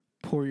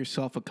pour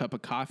yourself a cup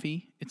of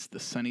coffee. It's the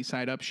Sunny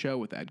Side Up Show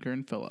with Edgar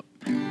and Philip.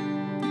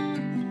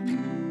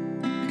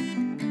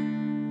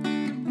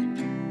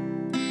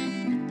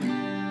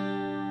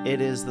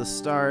 It is the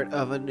start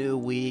of a new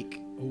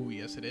week. Oh,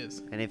 yes, it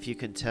is. And if you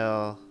can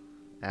tell,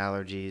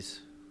 allergies.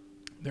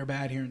 They're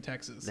bad here in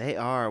Texas. They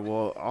are.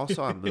 Well,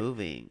 also I'm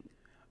moving.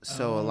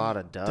 So a lot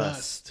of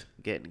dust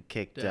getting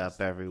kicked up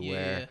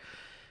everywhere.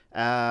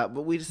 Yeah.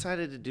 But we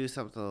decided to do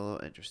something a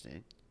little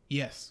interesting.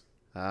 Yes.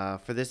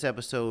 For this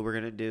episode, we're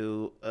gonna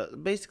do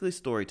basically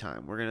story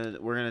time. We're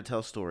gonna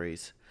tell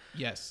stories.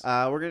 Yes.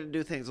 We're gonna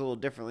do things a little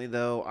differently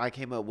though. I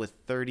came up with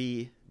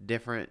 30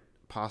 different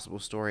possible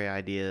story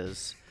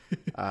ideas.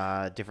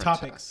 Different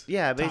topics.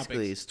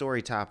 Basically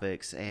story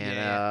topics,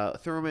 and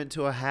threw them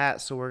into a hat.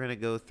 So we're gonna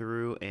go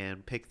through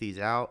and pick these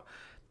out.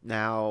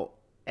 Now,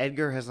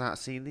 Edgar has not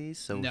seen these,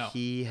 so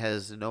he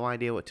has no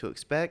idea what to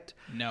expect.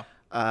 No.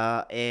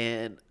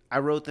 And I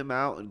wrote them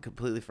out and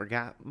completely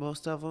forgot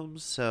most of them.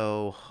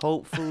 So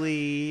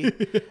hopefully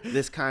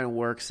this kind of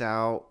works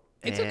out.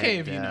 It's okay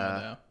if you know,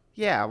 though.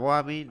 Yeah. Well,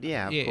 I mean,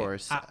 of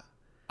course.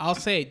 I'll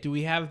say, do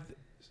we have?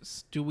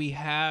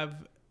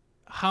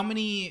 How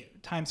many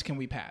times can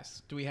we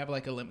pass? Do we have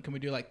like a limit? Can we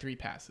do like 3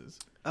 passes?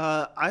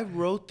 I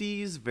wrote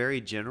these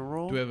very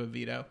general. Do we have a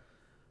veto?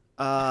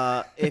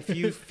 If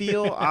you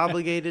feel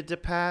obligated to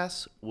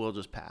pass, we'll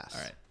just pass.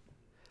 All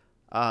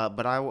right.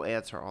 But I will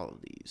answer all of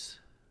these.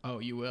 Oh,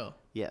 you will?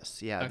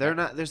 Yes. Yeah. Okay. They're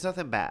not. There's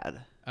nothing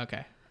bad.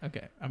 Okay.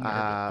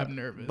 I'm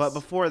nervous. But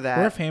before that,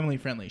 we're a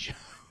family-friendly show.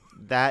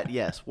 That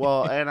yes.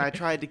 Well, and I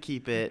tried to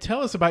keep it. Tell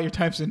us about your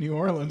times in New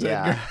Orleans,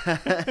 Edgar.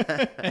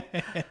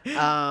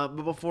 But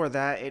before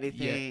that,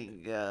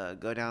 anything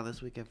go down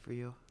this weekend for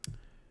you?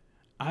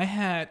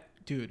 I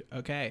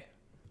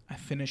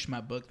finished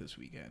my book this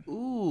weekend.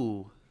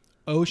 Ooh.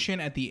 Ocean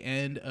at the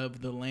End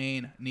of the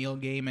Lane, Neil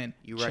Gaiman.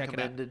 You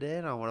recommended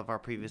it on one of our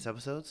previous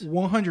episodes?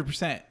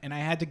 100%. And I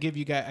had to give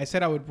you guys, I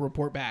said I would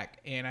report back,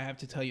 and I have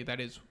to tell you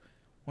that is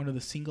one of the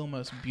single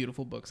most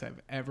beautiful books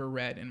I've ever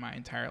read in my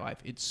entire life.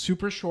 It's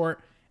super short.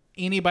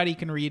 Anybody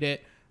can read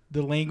it.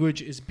 The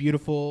language is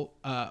beautiful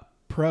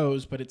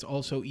prose, but it's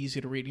also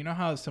easy to read. You know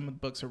how some of the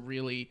books are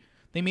really,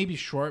 they may be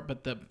short,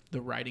 but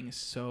the writing is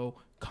so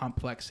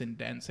complex and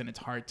dense, and it's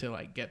hard to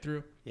like get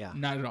through? Yeah.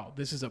 Not at all.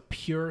 This is a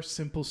pure,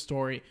 simple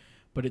story,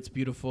 but it's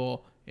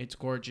beautiful. It's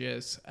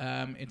gorgeous.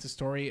 It's a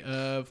story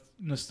of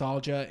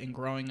nostalgia and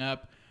growing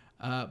up,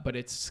 but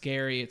it's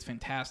scary. It's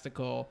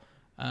fantastical.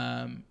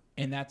 And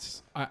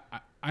that's I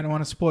don't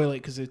want to spoil it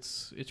because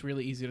it's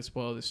really easy to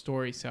spoil this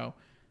story. So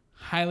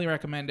highly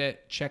recommend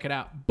it. Check it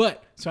out.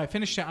 But so I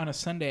finished it on a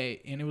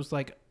Sunday, and it was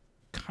like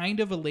kind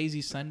of a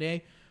lazy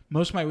Sunday.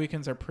 Most of my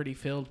weekends are pretty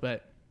filled,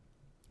 but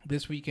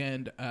this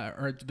weekend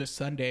or this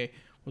Sunday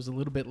was a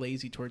little bit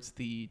lazy towards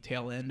the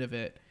tail end of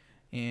it,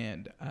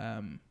 and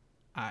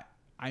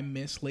I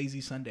miss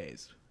lazy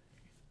Sundays.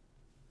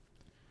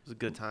 It was a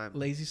good time.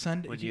 Lazy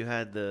Sunday. When you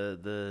had the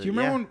do you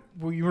remember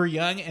when you were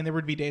young and there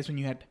would be days when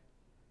you had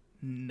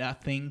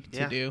nothing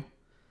to do?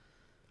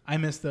 I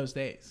miss those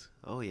days.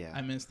 Oh, yeah.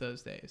 I miss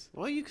those days.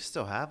 Well, you can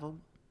still have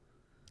them.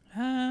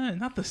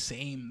 Not the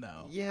same,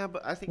 though. Yeah,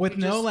 but I think with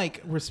no,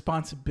 like,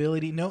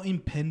 responsibility, no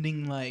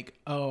impending, like,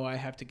 oh, I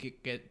have to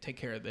take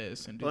care of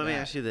this and do that. Let me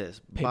ask you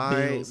this. Pay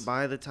bills.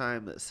 By the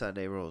time that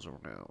Sunday rolls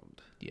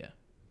around,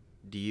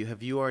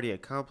 have you already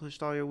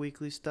accomplished all your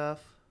weekly stuff?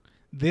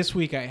 This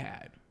week I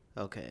had.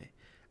 Okay.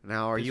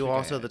 Now, are you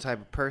also the type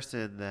of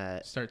person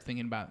that starts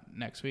thinking about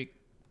next week?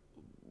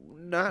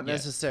 Not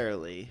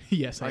necessarily.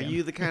 Yes, I am. Are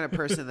you the kind of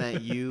person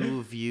that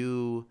you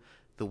view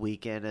the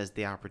weekend as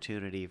the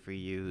opportunity for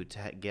you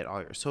to get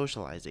all your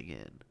socializing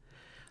in?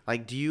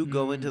 Like, do you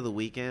go into the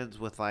weekends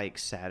with, like,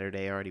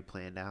 Saturday already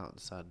planned out and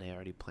Sunday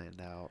already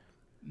planned out?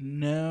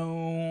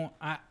 No,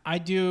 I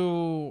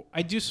do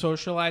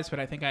socialize, but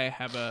I think I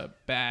have a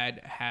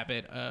bad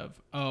habit of,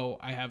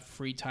 I have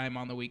free time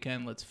on the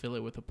weekend. Let's fill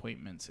it with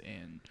appointments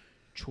and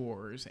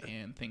chores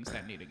and things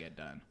that need to get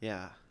done.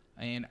 Yeah.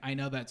 And I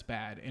know that's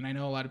bad. And I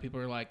know a lot of people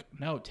are like,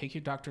 no, take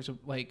your doctor's,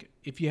 like,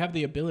 if you have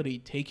the ability,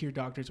 take your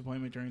doctor's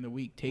appointment during the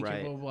week. Take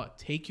your blah, blah, blah.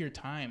 Take your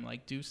time.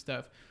 Like, do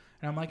stuff.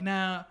 And I'm like,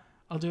 nah,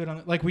 I'll do it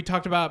on, like, we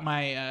talked about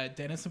my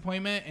dentist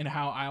appointment and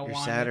how I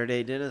wanted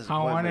Saturday dentist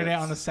how I wanted it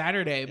on the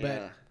Saturday.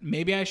 But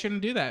maybe I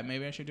shouldn't do that.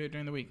 Maybe I should do it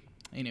during the week.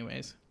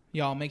 Anyways,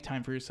 y'all make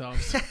time for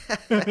yourselves.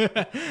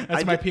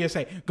 That's my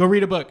PSA. Go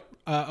read a book.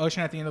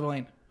 Ocean at the End of the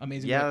Lane.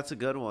 Amazing book. That's a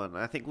good one.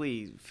 I think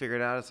we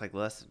figured out it's like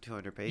less than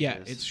 200 pages. Yeah,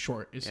 it's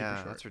short. It's super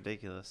short. That's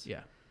ridiculous.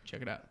 Yeah,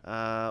 check it out.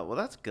 Well,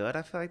 that's good.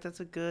 I feel like that's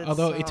a good.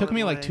 Although it took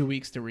me like 2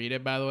 weeks to read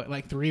it, by the way,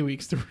 like 3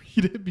 weeks to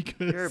read it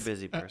because you're a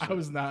busy person. I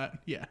was not.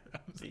 Yeah,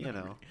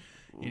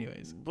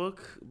 Anyways,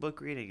 book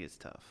reading is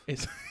tough.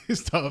 It's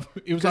tough.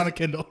 It was on a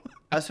Kindle,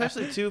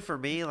 especially too for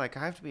me. Like,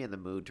 I have to be in the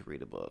mood to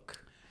read a book.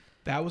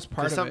 That was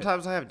part of it.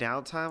 Sometimes I have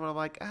downtime and I'm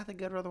like, I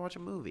think I'd rather watch a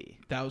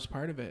movie. That was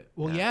part of it.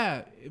 Well,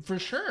 yeah, for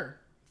sure.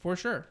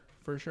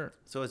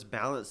 So it's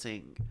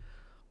balancing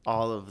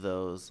all of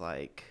those,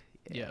 like,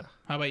 yeah.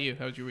 How about you?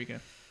 How was your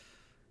weekend?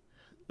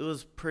 It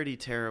was pretty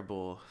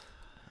terrible.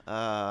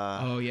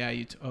 Oh yeah,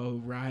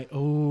 right.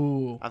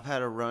 Oh, Ooh. I've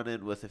had a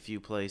run-in with a few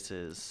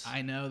places.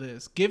 I know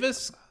this. Give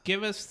us.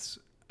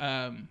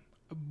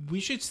 We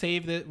should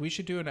save that. We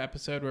should do an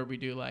episode where we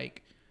do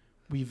like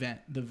the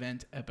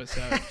vent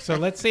episode. So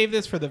let's save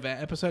this for the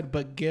vent episode,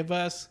 but give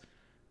us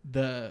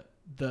the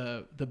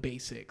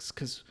basics,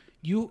 because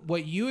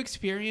what you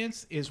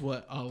experience is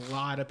what a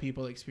lot of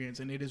people experience,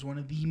 and it is one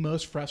of the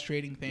most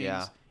frustrating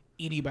things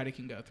anybody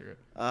can go through.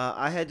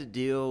 I had to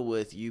deal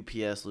with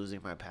UPS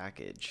losing my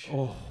package.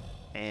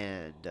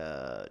 And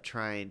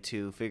trying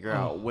to figure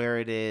out where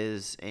it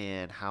is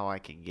and how I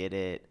can get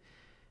it.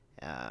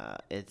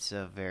 It's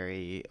a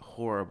very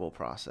horrible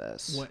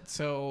process.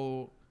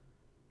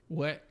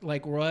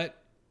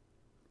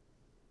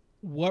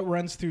 What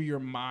runs through your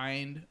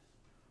mind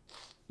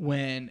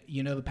when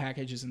you know the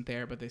package isn't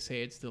there but they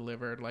say it's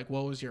delivered? Like,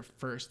 what was your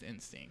first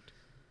instinct?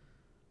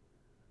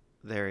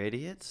 They're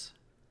idiots?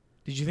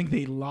 Did you think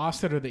they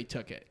lost it or they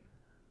took it?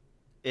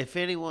 If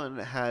anyone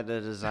had a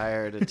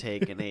desire to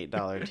take an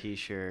 $8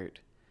 t-shirt,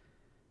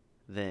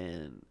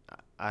 then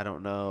I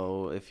don't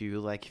know if you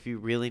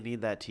really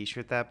need that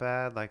t-shirt that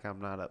bad. Like, I'm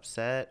not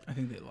upset. I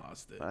think they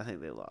lost it. But I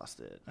think they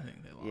lost it.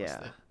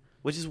 Yeah.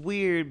 Which is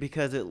weird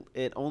because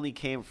it only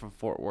came from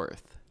Fort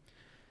Worth.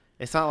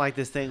 It's not like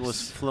this thing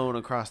was flown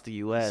across the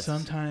U.S.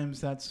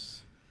 Sometimes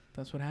that's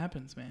what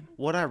happens, man.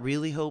 What I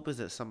really hope is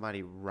that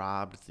somebody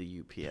robbed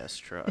the UPS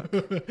truck.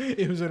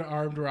 It was an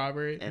armed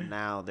robbery. And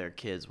now their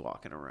kid's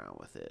walking around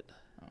with it.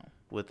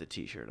 With the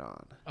t-shirt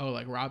on. Oh,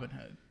 like Robin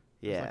Hood.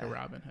 Yeah. It's like a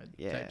Robin Hood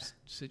type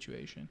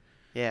situation.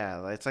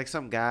 Yeah, it's like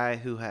some guy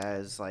who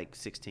has like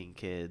 16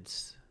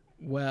 kids.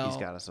 Well, he's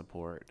got to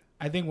support.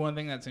 I think one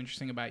thing that's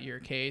interesting about your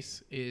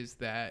case is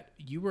that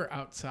you were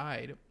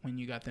outside when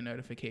you got the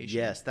notification.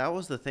 Yes, that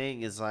was the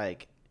thing, is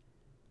like,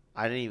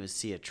 I didn't even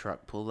see a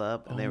truck pull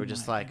up, and they were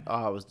just like,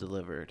 "Oh, it was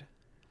delivered."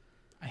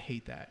 I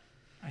hate that.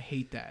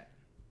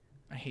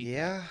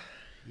 Yeah,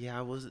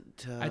 I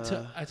wasn't.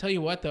 I tell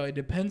you what, though, it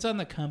depends on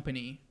the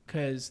company,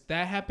 because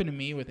that happened to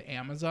me with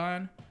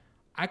Amazon.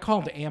 I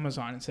called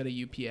Amazon instead of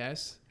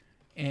UPS,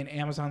 and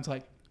Amazon's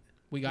like,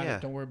 "We got it.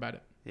 Don't worry about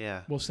it.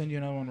 Yeah, we'll send you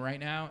another one right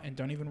now, and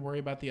don't even worry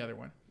about the other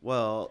one."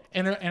 Well,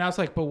 and I was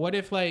like, "But what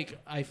if like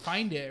I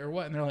find it or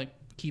what?" And they're like,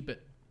 "Keep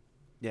it."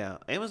 Yeah,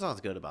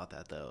 Amazon's good about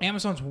that, though.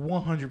 Amazon's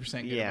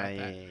 100% good about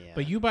that. Yeah.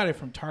 But you bought it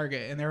from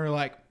Target, and they were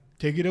like,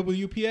 "Take it up with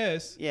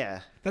UPS." Yeah.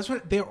 That's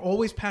what they're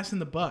always passing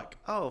the buck.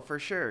 Oh, for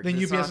sure. Then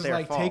UPS is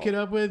like, "Take it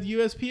up with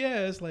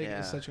USPS." Like,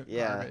 it's such a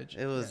garbage.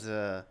 It was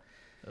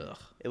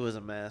it was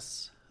a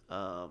mess.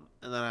 And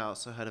then I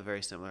also had a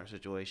very similar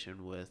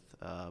situation with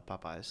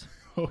Popeyes.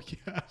 Oh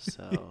yeah.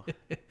 So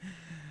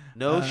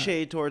no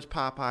shade towards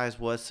Popeyes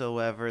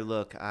whatsoever.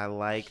 Look, I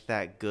like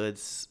that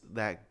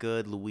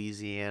good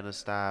Louisiana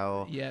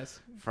style. Yes.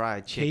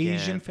 Fried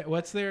chicken.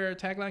 What's their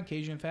tagline?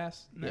 Cajun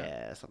fast? No.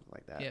 Yeah, something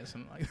like that. Yeah,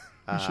 something like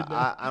that. We should know.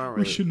 I don't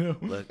really. We should know.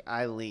 Look,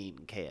 I lean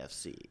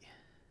KFC.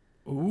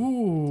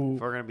 Ooh.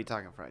 If we're gonna be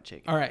talking fried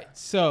chicken. All right.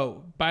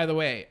 So, by the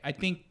way, I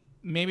think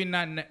maybe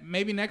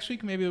next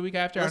week, maybe the week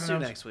after. Let's do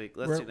next week.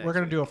 We're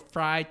gonna do a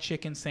fried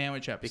chicken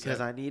sandwich episode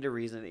because I need a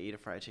reason to eat a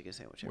fried chicken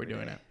sandwich. We're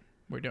doing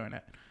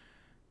it.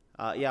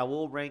 Yeah,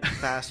 we'll rank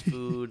fast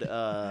food.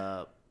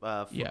 Chicken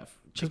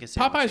sandwiches.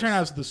 Popeyes right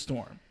now is the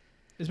storm.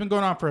 It's been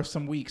going on for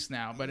some weeks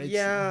now, but it's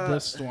the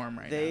storm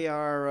right now. They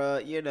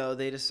are,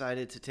 they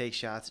decided to take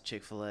shots at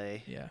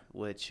Chick-fil-A. Yeah.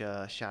 Which,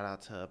 shout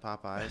out to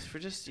Popeyes for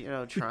just,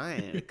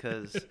 trying,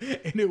 because.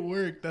 And it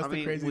worked. That's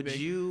the crazy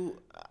thing.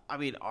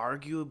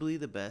 Arguably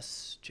the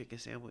best chicken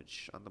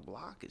sandwich on the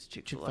block is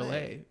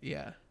Chick-fil-A.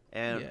 Yeah.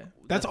 And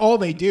that's all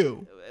they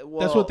do.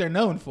 Well, that's what they're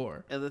known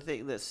for. And the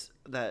thing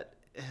that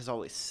has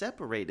always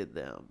separated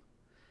them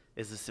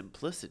is the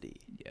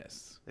simplicity.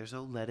 Yes. There's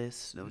no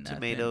lettuce, no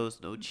tomatoes,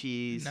 no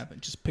cheese. Nothing.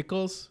 Just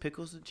pickles.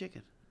 Pickles and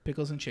chicken.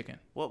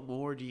 What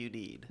more do you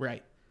need?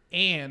 Right.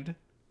 And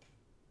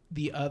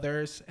the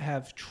others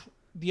have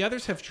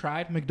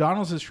tried.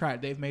 McDonald's has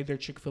tried. They've made their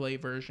Chick-fil-A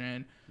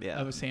version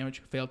of a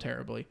sandwich. Failed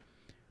terribly.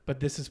 But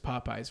this is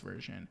Popeye's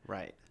version.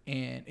 Right.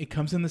 And it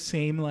comes in the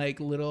same like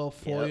little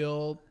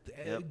foil,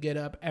 get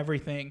up,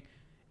 everything.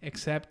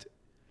 Except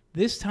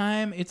this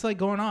time it's like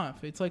going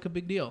off. It's like a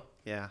big deal.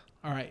 Yeah.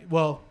 All right.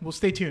 Well, we'll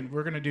stay tuned.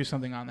 We're going to do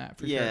something on that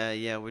for sure.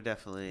 Yeah, we're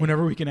definitely.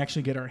 Whenever we can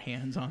actually get our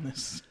hands on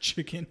this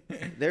chicken.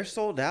 They're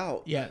sold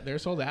out. Yeah, they're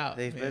sold out.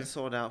 They've been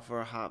sold out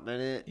for a hot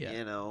minute.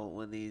 Yeah.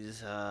 When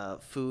these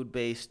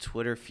food-based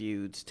Twitter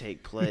feuds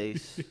take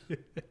place,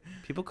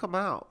 people come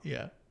out.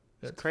 Yeah.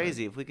 It's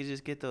crazy. If we could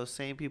just get those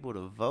same people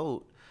to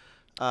vote.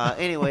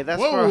 Anyway, that's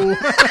for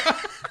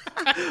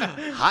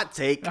hot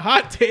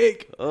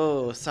take.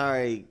 Oh,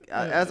 sorry.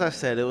 As I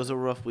said, it was a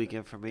rough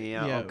weekend for me.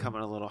 I'm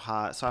coming a little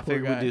hot, so I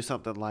figured we'd do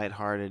something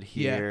lighthearted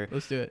here. Yeah,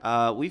 let's do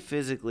it. We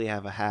physically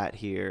have a hat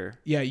here.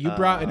 Yeah, you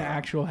brought an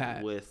actual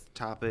hat with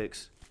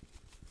topics.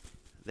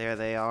 There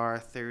they are,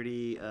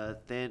 30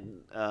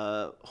 thin,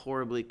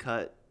 horribly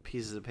cut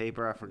pieces of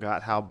paper. I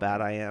forgot how bad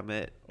I am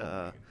at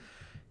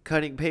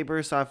cutting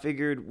paper, so I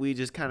figured we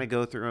just kind of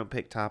go through and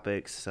pick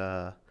topics.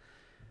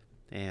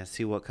 And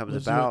see what comes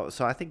about.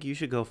 So I think you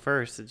should go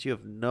first since you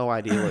have no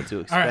idea what to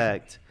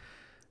expect.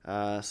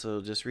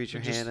 So just reach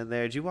your hand in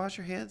there. Did you wash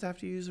your hands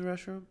after you use the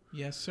restroom?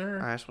 Yes, sir.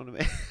 I just want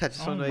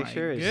to make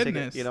sure.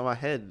 Goodness. My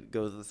head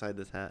goes inside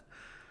this hat.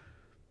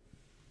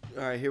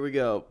 All right, here we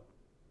go.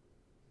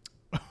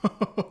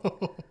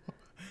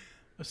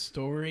 A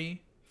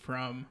story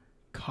from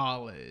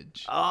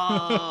college.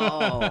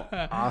 Oh,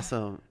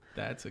 awesome.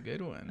 That's a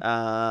good one.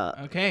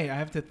 Uh, Okay, I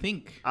have to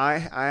think. I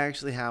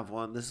actually have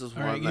one. This is All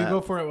one right, that, you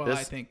go for it while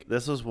I think.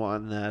 This was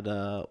one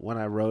that when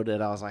I wrote it,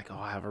 I was like, oh,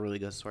 I have a really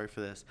good story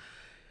for this.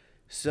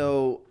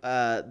 So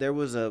there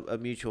was a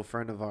mutual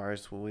friend of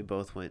ours when we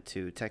both went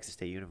to Texas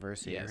State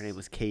University. Yes. Her name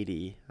was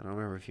Katie. I don't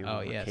remember if you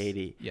remember yes.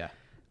 Katie. Yeah.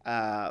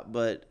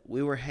 But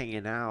we were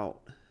hanging out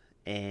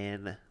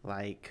in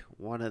like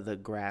one of the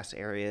grass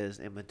areas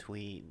in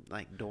between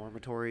like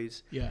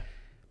dormitories. Yeah.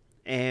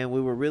 And we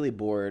were really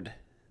bored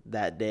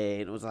that day.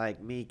 And it was like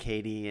me,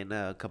 Katie, and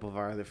a couple of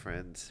our other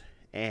friends.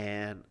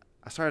 And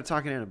I started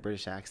talking in a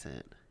British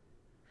accent.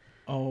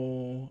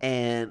 Oh.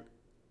 And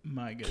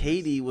my goodness.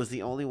 Katie was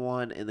the only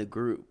one in the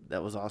group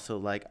that was also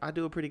like, I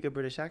do a pretty good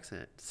British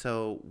accent.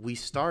 So we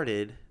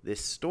started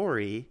this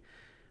story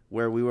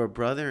where we were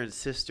brother and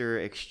sister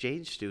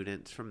exchange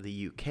students from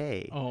the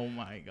UK. Oh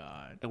my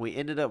God. And we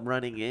ended up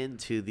running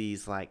into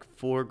these like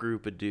 4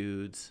 group of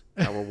dudes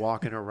that were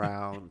walking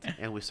around,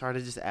 and we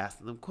started just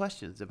asking them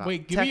questions about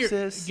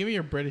Texas. Give me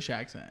your British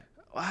accent.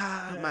 My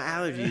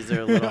allergies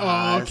are a little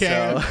high.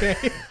 Okay.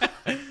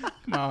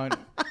 Come on.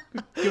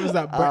 Give us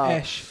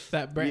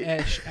that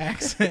British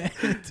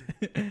accent.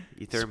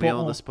 You threw me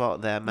on the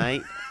spot there,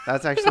 mate.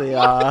 That's actually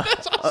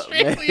that's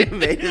Australian.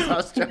 mate is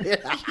Australian.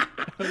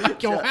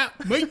 Like your hat,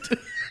 mate.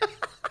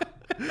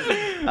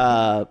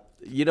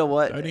 You know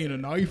what? I need a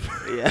knife.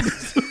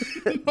 Yes.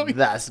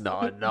 That's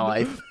not a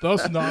knife.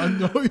 That's not a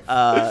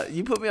knife.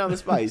 You put me on the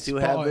spot. You see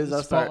what happens?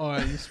 I'll spot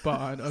on.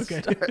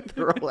 Okay. Start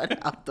throwing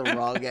out the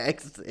wrong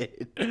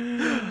accent.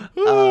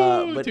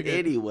 But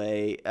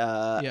anyway,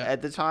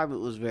 at the time it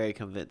was very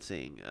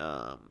convincing.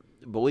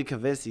 But we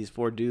convinced these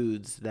 4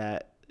 dudes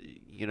that,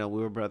 we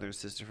were brother and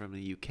sister from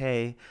the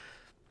UK.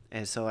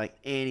 And so like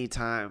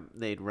anytime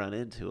they'd run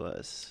into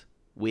us,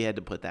 we had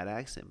to put that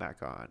accent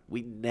back on.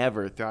 We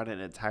never, throughout an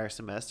entire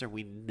semester,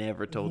 we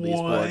never told these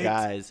 4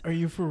 guys. Are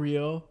you for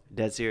real?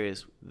 Dead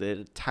serious. The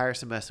entire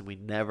semester, we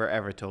never,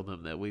 ever told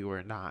them that we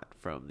were not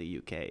from the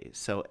UK.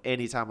 So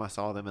anytime I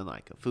saw them in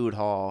like a food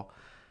hall,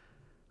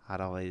 I'd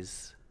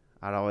always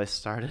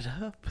start it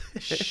up.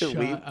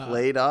 We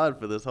played on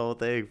for this whole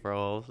thing for a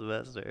whole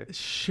semester.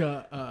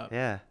 Shut up.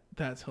 Yeah.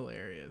 That's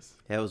hilarious.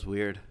 Yeah, it was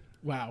weird.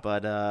 Wow.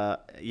 But,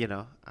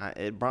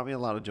 it brought me a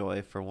lot of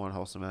joy for one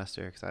whole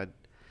semester because I'd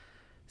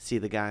see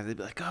the guys, they'd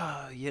be like,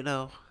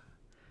 oh,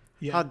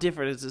 how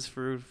different is this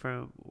food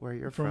from where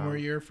you're from? From where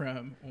you're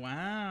from.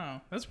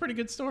 Wow. That's a pretty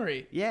good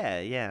story.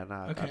 Yeah.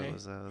 No, I thought it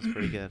was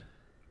pretty good.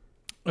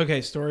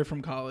 Okay, story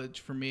from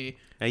college for me.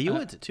 Now, you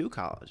went to 2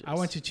 colleges. I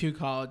went to 2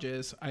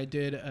 colleges. I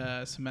did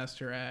a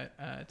semester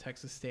at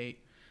Texas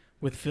State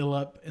with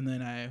Phillip, and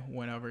then I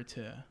went over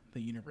to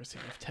the University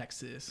of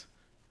Texas.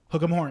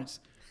 Hook 'em horns.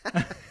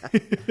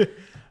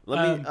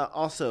 Let me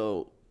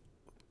also,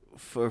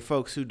 for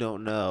folks who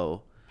don't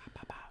know,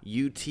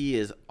 UT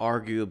is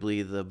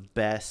arguably the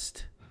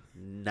best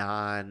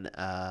non-Ivy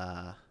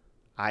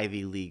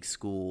League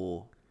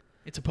school.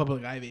 It's a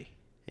public Ivy.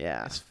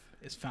 Yeah.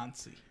 It's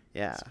fancy.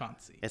 Yeah. It's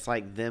fancy. It's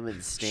like them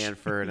and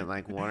Stanford and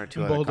like 1 or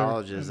 2 other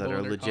colleges that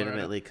are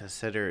legitimately Colorado.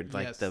 Considered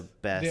like the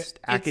best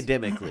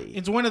academically.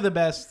 It's one of the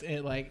best,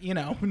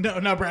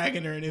 not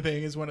bragging or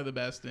anything. It's one of the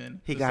best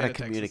in. He got a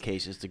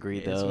communications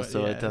degree though,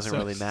 so it doesn't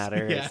really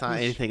matter. Yeah. It's not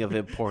anything of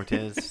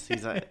importance.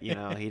 He's like, he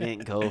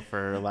didn't go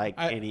for like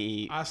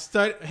any. I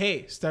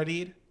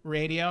studied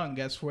radio, and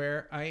guess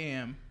where I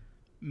am?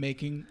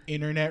 Making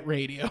internet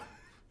radio.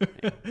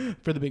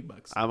 For the big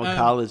bucks. I'm a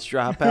college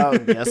dropout,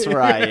 and guess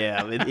where I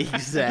am? In the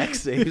exact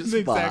same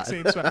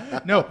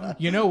spot. No,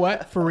 you know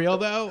what? For real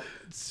though,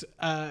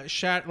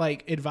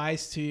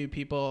 advice to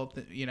people,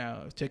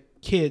 to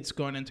kids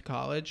going into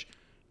college.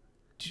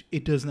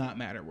 It does not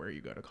matter where you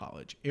go to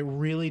college. It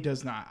really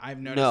does not. I've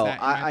noticed that in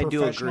my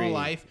professional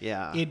life.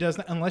 Yeah. It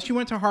doesn't, unless you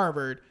went to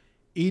Harvard.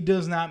 It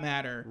does not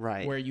matter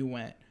where you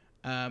went.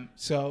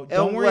 So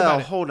don't worry about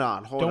it. Hold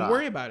on. Don't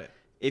worry about it.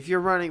 If you're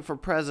running for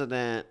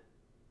president,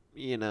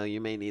 you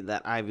may need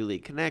that Ivy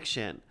League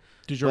connection.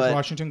 Did George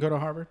Washington go to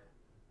Harvard?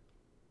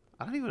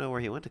 I don't even know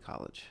where he went to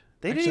college.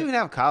 They didn't even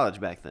have college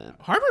back then.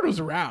 Harvard was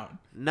around.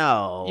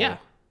 No. Yeah.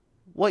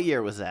 What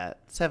year was that?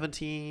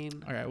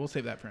 17? All right, we'll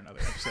save that for another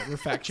episode. We're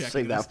fact checking.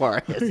 Save that for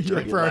our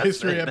history. For our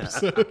history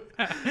episode.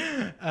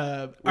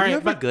 Were you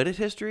ever good at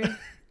history?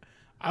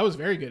 I was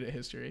very good at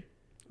history.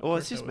 Well,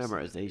 it's just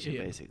memorization,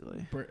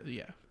 basically.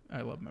 Yeah,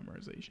 I love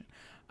memorization.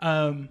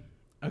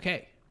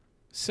 Okay.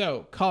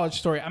 So, college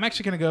story. I'm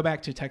actually going to go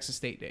back to Texas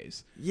State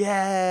days.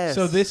 Yes.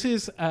 So this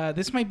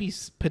might be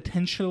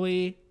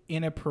potentially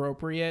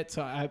inappropriate.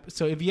 So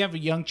if you have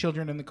young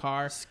children in the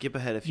car, skip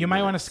ahead. If you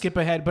might want to skip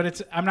ahead.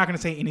 But I'm not going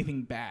to say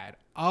anything bad.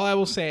 All I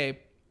will say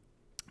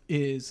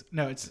is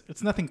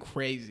it's nothing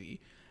crazy.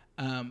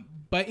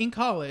 But in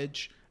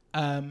college,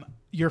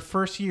 your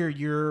first year,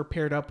 you're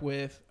paired up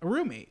with a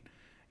roommate.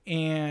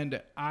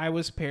 And I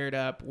was paired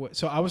up with,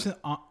 so I was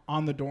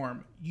on the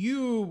dorm.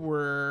 You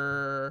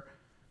were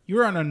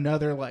on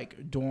another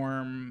like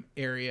dorm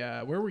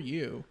area. Where were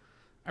you?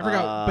 I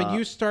forgot. But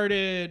you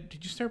started.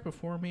 Did you start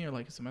before me or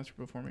like a semester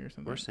before me or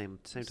something? We're same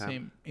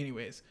time.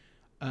 Anyways,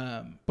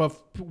 but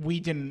we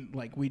didn't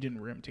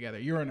room together.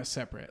 You were in a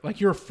separate. Like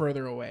you're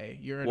further away.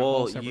 You're in a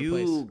whole separate place.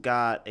 Well, you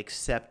got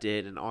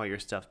accepted and all your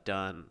stuff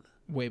done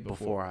way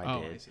before I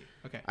did. I see.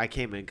 Okay. I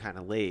came in kind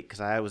of late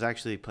because I was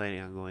actually planning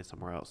on going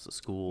somewhere else to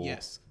school.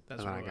 Yes,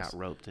 that's and what then I got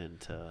roped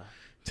into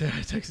to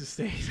Texas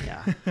State.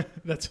 Yeah,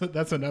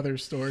 that's another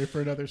story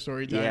for another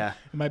story time. Yeah,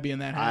 it might be in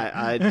that hat.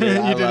 I did.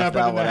 I left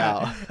that one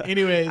out.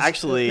 Anyways,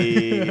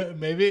 actually,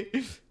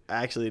 maybe.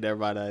 Actually, never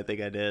mind. I think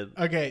I did.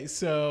 Okay,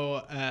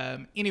 so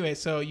anyway,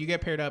 so you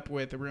get paired up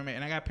with a roommate,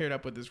 and I got paired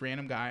up with this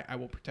random guy. I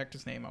will protect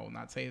his name. I will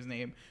not say his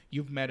name.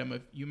 You met him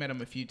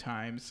a few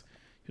times.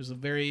 He was a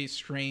very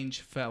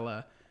strange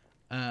fella.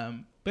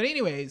 But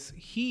anyways,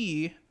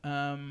 he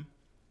was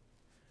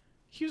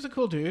a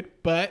cool dude.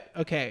 But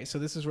okay, so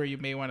this is where you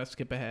may want to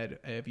skip ahead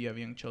if you have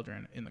young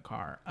children in the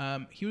car.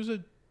 He was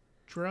a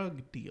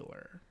drug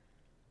dealer.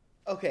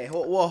 Okay,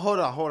 well, hold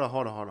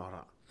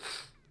on.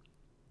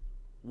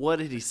 What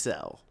did he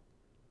sell?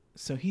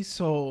 So he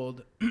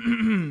sold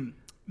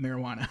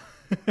marijuana.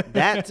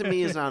 That to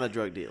me is not a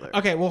drug dealer.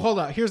 Okay, well, hold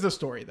on. Here's the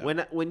story,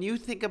 though. When you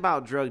think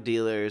about drug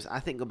dealers, I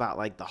think about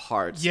like the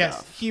hard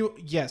stuff. He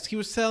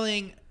was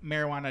selling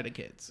marijuana to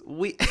kids.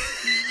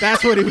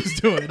 That's what he was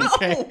doing.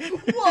 Okay.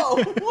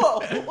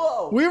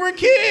 Whoa. We were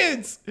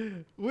kids.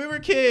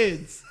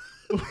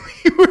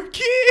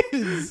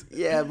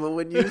 Yeah, but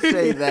when you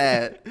say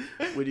that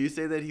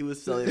he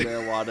was selling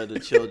marijuana to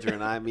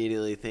children, I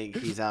immediately think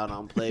he's out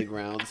on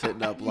playgrounds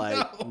hitting up like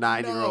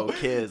 9-year-old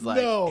kids like,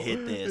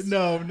 hit this.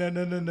 No.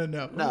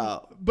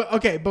 But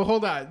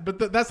hold on.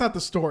 But that's not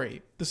the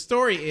story. The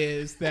story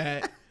is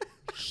that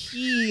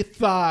he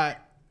thought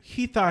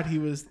he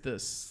was the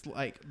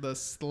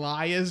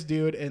slyest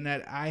dude and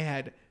that I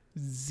had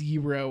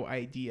zero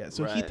idea.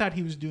 So he thought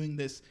he was doing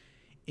this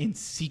in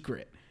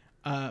secret.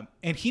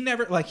 And he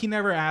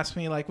never asked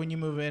me, like, when you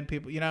move in,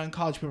 people, in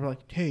college, people are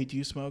like, hey, do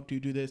you smoke? Do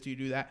you do this? Do you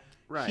do that?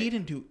 Right. He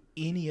didn't do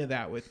any of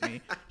that with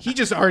me. He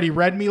just already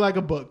read me like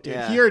a book, dude.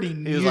 Yeah. He already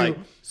knew. He was like,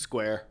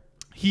 square.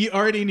 He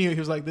already knew. He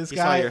was like, this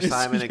guy. He saw your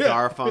Simon and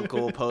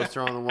Garfunkel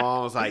poster on the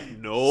wall. I was like,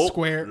 nope.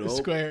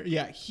 Square.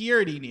 Yeah, he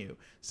already knew.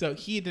 So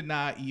he did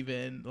not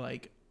even,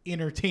 like,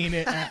 entertain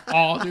it at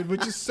all, dude,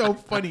 which is so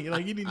funny.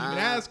 Like, he didn't even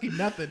ask him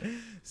nothing.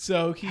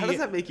 So how does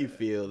that make you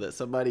feel that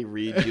somebody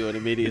reads you and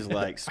immediately is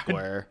like,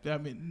 square? I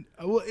mean,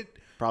 well,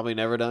 probably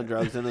never done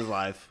drugs in his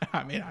life.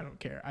 I mean, I don't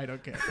care.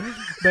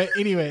 But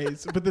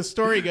anyways, but the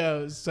story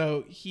goes,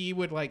 so he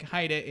would like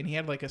hide it and he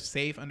had like a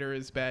safe under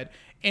his bed.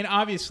 And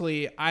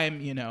obviously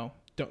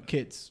don't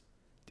kids,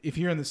 if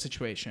you're in this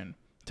situation,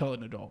 tell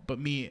an adult. But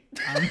me,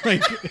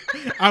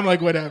 I'm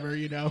like, whatever,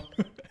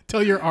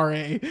 tell your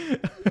RA.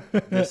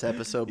 This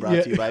episode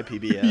brought to you by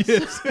PBS.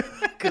 Yes.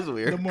 Because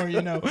we're the more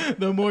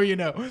you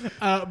know.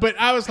 But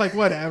I was like,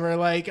 whatever.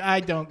 Like,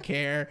 I don't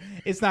care.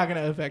 It's not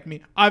going to affect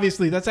me.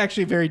 Obviously, that's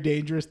actually a very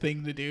dangerous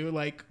thing to do.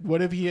 Like,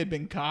 what if he had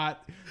been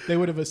caught? They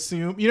would have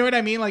assumed. You know what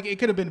I mean? Like, it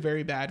could have been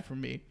very bad for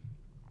me.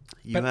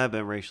 You have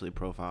been racially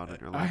profiled in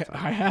your lifetime.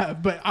 I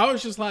have, but I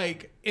was just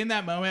like, in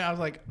that moment, I was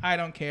like, I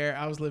don't care.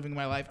 I was living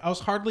my life. I was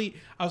hardly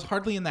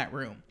in that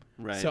room.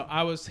 Right. So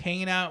I was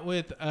hanging out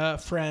with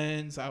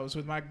friends. I was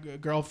with my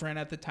girlfriend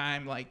at the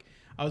time. Like,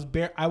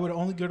 I would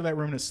only go to that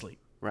room to sleep.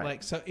 Right.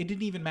 Like, so it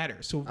didn't even matter.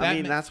 So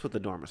that's what the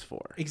dorm is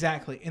for.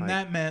 Exactly. And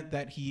that meant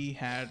that he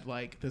had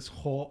like this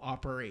whole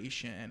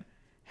operation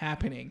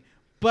happening.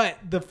 But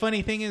the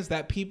funny thing is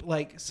that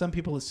some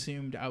people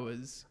assumed I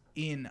was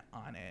in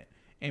on it.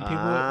 And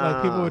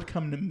people would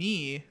come to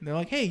me and they're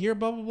like, hey, you're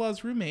blah, blah,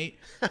 blah's roommate.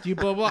 Do you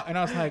blah, blah? And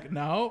I was like,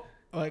 no,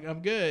 like,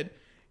 I'm good.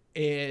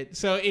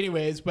 So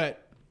anyways,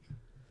 but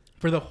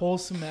for the whole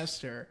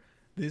semester,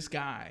 this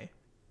guy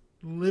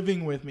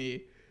living with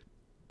me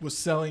was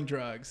selling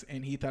drugs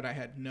and he thought I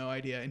had no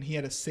idea. And he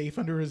had a safe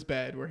under his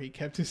bed where he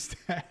kept his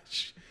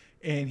stash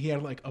and he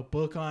had like a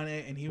book on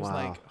it. And he was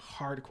like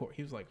hardcore.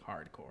 He was like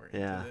hardcore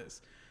into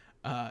this.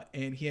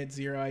 And he had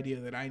zero idea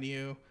that I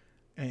knew.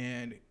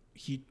 And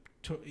he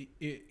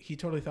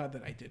totally thought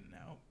that I didn't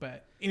know.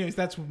 But anyways,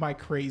 that's one of my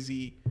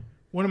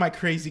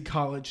crazy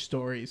college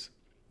stories.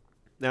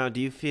 Now,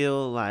 do you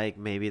feel like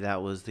maybe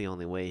that was the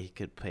only way he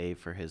could pay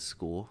for his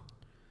school?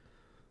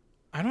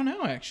 I don't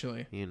know,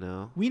 actually.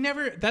 We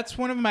never. That's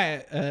one of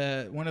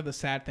my one of the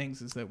sad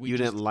things is that we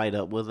didn't light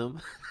up with him.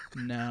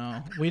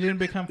 No, we didn't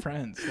become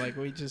friends. Like,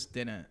 we just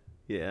didn't.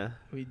 Yeah,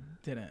 we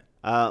didn't.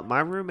 My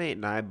roommate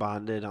and I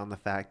bonded on the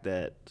fact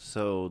that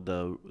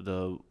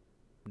the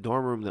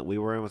dorm room that we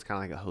were in was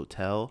kind of like a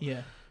hotel.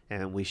 Yeah.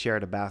 And we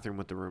shared a bathroom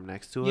with the room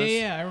next to us.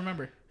 Yeah, I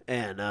remember.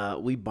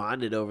 And we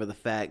bonded over the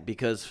fact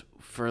because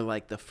for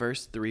like the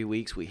first 3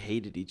 weeks we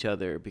hated each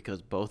other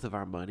because both of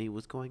our money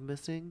was going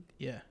missing.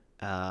 Yeah.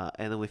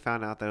 And then we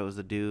found out that it was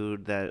the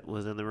dude that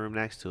was in the room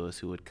next to us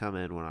who would come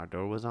in when our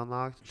door was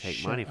unlocked and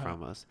take money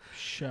from us.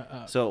 Shut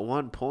up. So at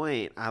one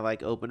point, I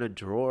like opened a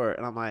drawer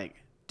and I'm like,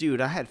 dude,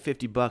 I had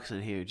 $50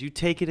 in here. Did you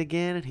take it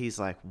again? And he's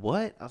like,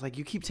 what? I was like,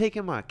 you keep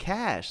taking my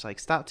cash. Like,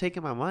 stop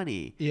taking my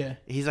money. Yeah. And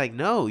he's like,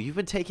 no, you've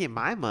been taking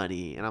my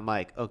money. And I'm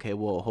like, okay,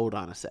 well, hold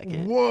on a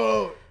second.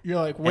 Whoa. You're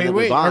like, wait, then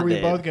we are we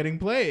bonded. both getting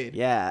played?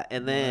 Yeah.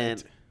 And then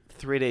What?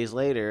 3 days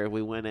later,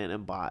 we went in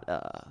and bought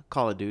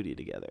Call of Duty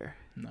together.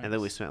 Nice. And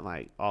then we spent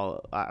like I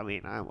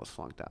almost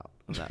flunked out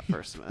of that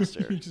first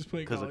semester You just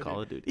played because of Call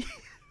Call of of Duty.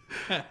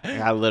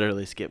 I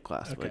literally skipped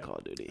class to play Okay. Call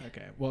of Duty.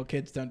 Okay. Well,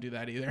 kids don't do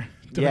that either.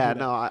 Don't Yeah, do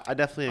that. no, I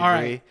definitely All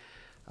agree.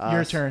 right.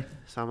 Your turn.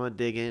 So I'm gonna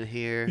dig in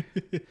here.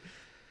 Tell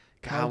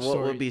God, a what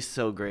story. would be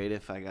so great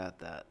if I got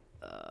that?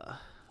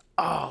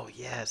 Oh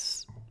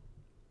yes.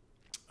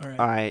 All right.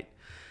 All right.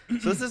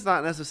 So this is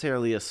not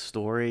necessarily a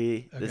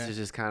story. This Okay. is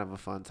just kind of a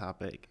fun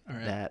topic All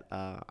right. that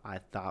I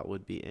thought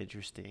would be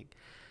interesting.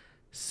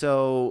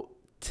 So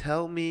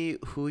tell me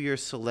who your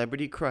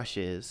celebrity crush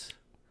is,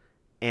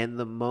 and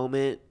the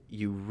moment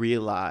you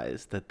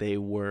realize that they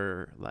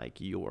were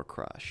like your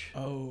crush.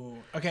 Oh,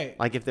 okay.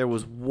 Like if there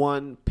was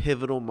one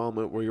pivotal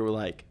moment where you were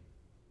like,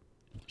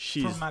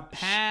 she's From my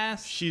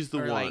past, she's the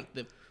or one. like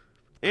the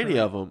Any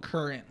of them.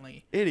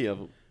 currently. Any of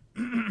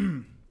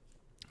them.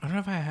 I don't know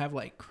if I have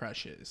like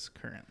crushes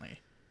currently.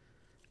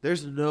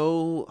 There's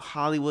no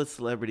Hollywood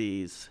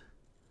celebrities.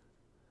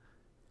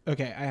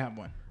 Okay, I have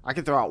one. I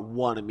can throw out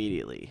one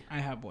immediately. I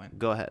have one.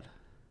 Go ahead.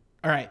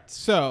 All right.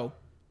 So,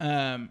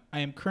 I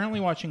am currently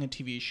watching a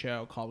TV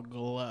show called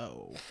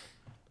Glow.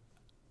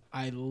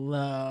 I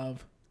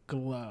love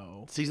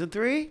Glow. Season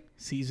 3?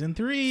 Season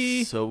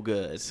 3. So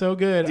good. So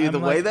good. Dude, I'm the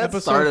way that episode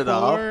started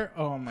off. 4.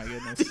 Oh my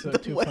goodness. So The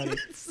too way funny.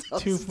 that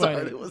Too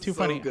started funny. was Too so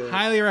funny. good.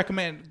 Highly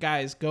recommend,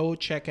 guys, go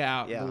check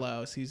out Yeah.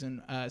 Glow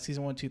season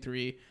 1, 2,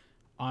 3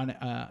 on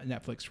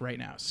Netflix right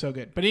now. So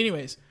good. But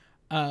anyways,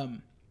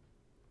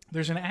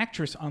 there's an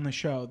actress on the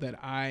show that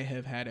I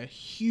have had a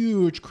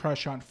huge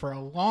crush on for a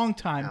long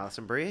time.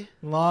 Allison Brie?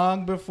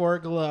 Long before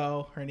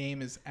Glow. Her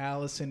name is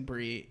Allison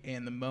Brie,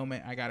 and the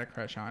moment I got a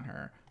crush on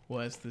her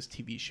was this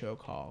TV show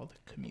called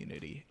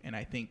Community. And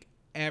I think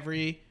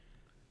every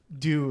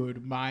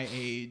dude my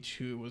age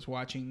who was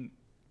watching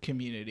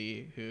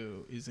Community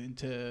who is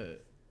into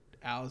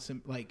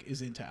Allison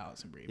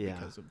Brie Yeah.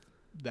 because of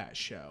that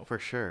show. For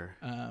sure.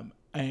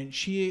 And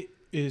she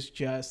is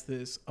just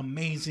this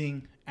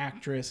amazing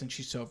actress, and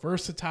she's so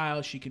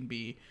versatile. She can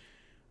be,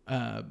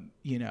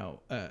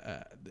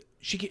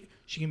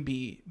 she can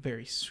be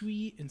very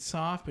sweet and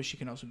soft, but she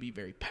can also be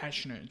very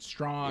passionate and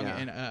strong. Yeah.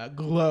 And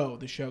Glow,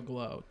 the show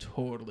Glow,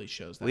 totally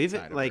shows that. We side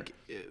even of like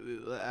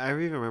I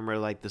even remember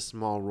like the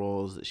small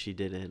roles that she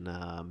did in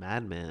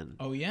Mad Men.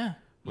 her. Oh yeah,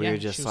 Where yeah, you're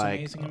just she was like,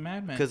 amazing in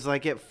Mad Men. because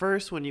like at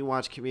first when you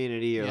watch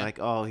Community, you're Yeah. like,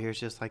 oh, here's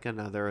just like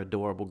another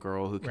adorable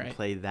girl who can Right.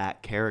 play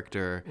that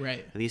character.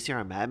 Right. And you see her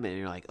on Mad Men, and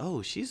you're like,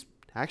 oh, she's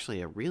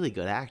actually a really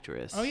good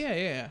actress. Oh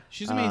yeah.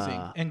 She's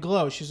amazing. And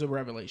Glow, she's a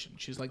revelation.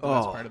 She's like the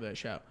best part of the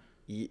show.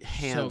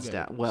 Hands good.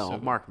 down. Well, So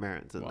good. Mark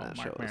Maron's in Well, that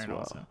Mark show as Maron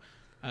well.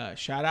 also.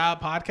 Shout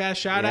out podcast.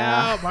 Shout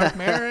Yeah. out Mark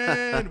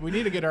Maron. We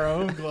need to get our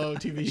own Glow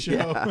TV show.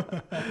 Yeah.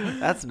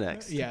 That's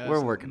next. Yeah, We're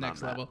that's working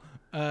next on that.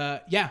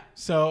 level. Yeah.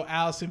 So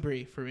Allison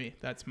Brie for me,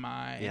 that's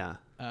my Yeah.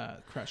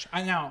 crush.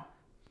 Now,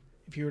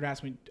 if you were to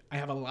ask me, I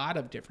have a lot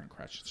of different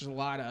crushes. There's a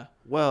lot of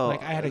Well,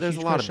 like, I had a there's a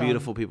huge lot of crush on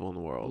beautiful people in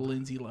the world.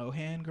 Lindsay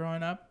Lohan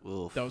growing up.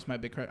 Oof. That was my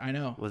big crush. I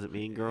know. Was it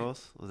Mean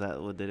Girls? Was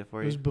that what did it for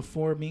It you? was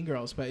before Mean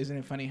Girls, but isn't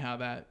it funny how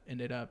that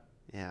ended up?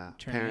 Yeah.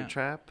 turning Parent out.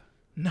 Trap?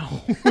 No,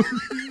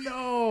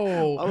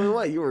 no. I mean,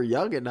 what? You were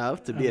young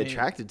enough to be mean,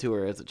 attracted to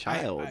her as a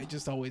child. I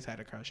just always had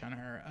a crush on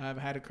her. I've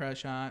had a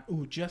crush on.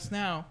 Ooh, just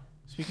now.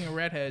 Speaking of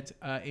redheads,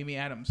 Amy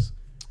Adams.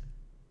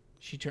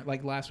 She turned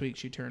like last week.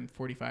 She turned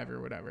 45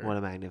 or whatever. What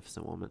a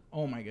magnificent woman.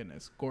 Oh my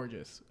goodness,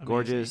 gorgeous, amazing.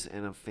 Gorgeous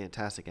and a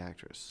fantastic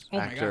actress. Oh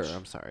my Actor, gosh.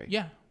 I'm sorry.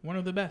 Yeah, one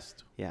of the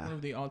best. Yeah. One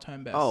of the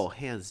all-time best. Oh,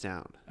 hands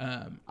down.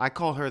 Um, I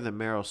call her the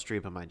Meryl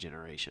Streep of my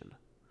generation.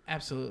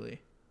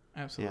 absolutely,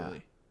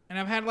 absolutely. And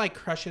I've had like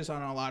crushes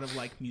on a lot of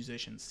like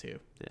musicians too.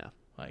 Yeah.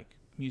 Like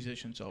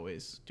musicians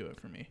always do it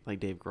for me. Like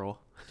Dave Grohl.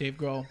 Dave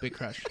Grohl, big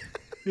crush.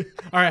 All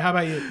right, how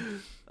about you?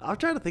 I'm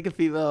trying to think of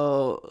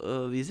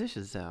female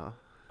musicians now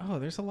Oh,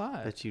 there's a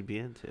lot. that you'd be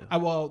into.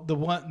 Well, the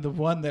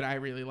one that I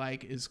really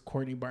like is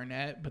Courtney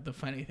Barnett. But the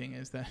funny thing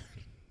is that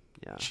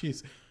Yeah.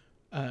 she's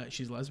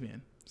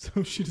lesbian,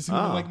 so she doesn't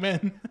even Oh. like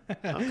men.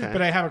 Okay.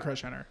 But I have a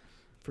crush on her,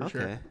 for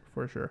sure, Okay.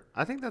 for sure.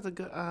 I think that's a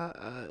good,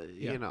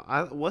 Yeah. you know,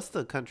 what's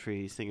the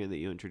country singer that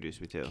you introduced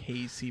me to?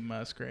 Casey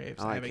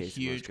Musgraves. I I, like have a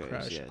Casey huge Musgraves,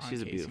 crush yeah. on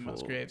She's a Casey beautiful-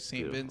 Musgraves.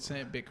 St. beautiful.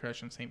 Vincent, big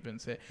crush on St.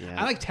 Vincent.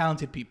 Yeah. I like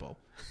talented people.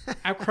 I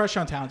have a crush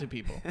on talented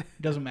people.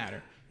 Doesn't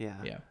matter. Yeah.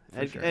 Yeah,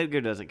 for sure.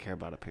 Edgar doesn't care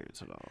about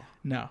appearance at all.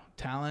 No,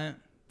 talent,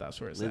 that's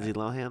where it's Lindsay at.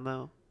 Lohan,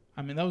 though?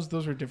 I mean, those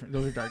were different.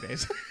 Those are dark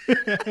days. All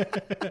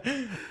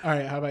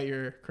right, how about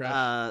your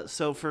crush?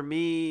 So for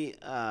me,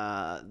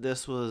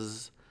 this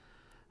was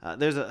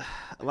there's a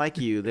like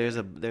you there's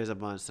a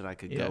bunch that I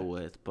could Yeah. go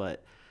with,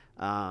 but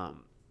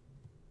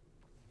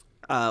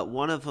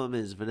One of them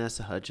is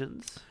Vanessa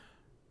Hudgens,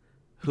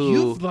 who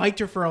You've liked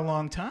her for a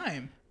long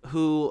time.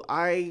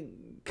 I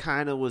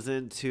kind of was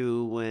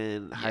into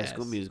when High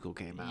School Yes. Musical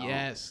came out.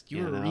 Yes,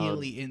 you were know?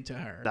 really into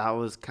her. That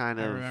was kind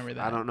of. I remember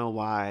that. I don't know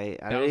why.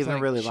 I That didn't was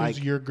even really she like.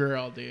 was your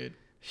girl, dude.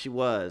 She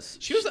was.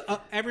 She was.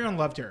 Everyone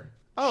loved her.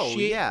 Oh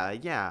She-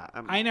 yeah.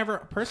 I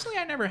never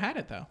had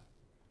it though.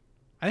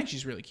 I think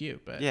she's really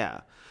cute, but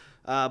Yeah.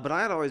 But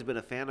I had always been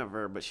a fan of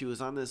her, but she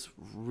was on this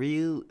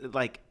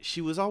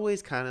she was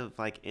always kind of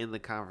like in the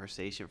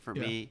conversation for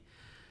Yeah. me.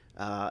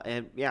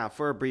 And yeah,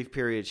 for a brief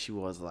period, she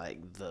was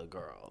like the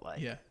girl. Like,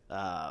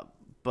 yeah.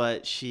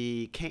 But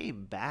she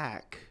came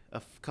back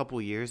a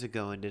couple years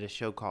ago and did a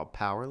show called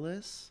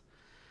Powerless.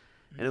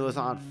 And it was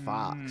on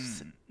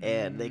Fox.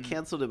 And they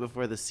canceled it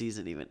before the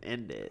season even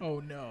ended. Oh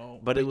no!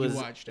 But it you was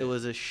watched it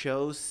was a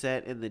show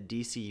set in the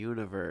DC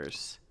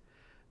universe.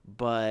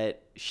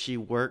 But she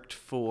worked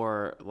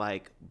for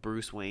like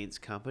Bruce Wayne's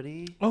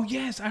company. Oh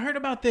yes, I heard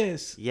about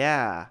this.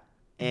 Yeah.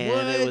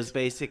 And it What? was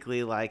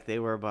basically like they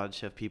were a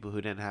bunch of people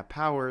who didn't have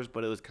powers,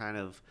 but it was kind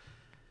of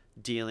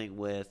dealing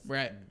with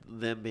Right.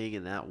 them being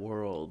in that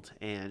world.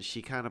 And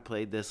she kind of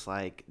played this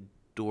like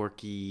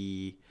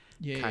dorky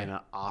kind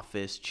of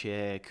office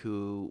chick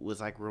who was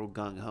like real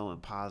gung-ho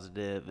and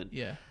positive. And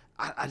Yeah.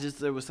 I just,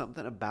 there was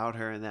something about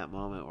her in that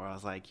moment where I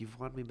was like, you've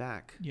won me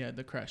back. Yeah,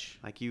 the crush.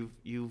 Like you've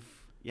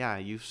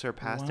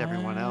surpassed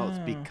everyone else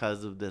Wow.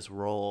 because of this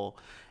role.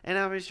 And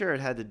I'm sure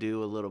it had to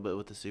do a little bit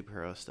with the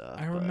superhero stuff.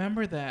 I but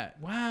remember that.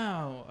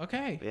 Wow.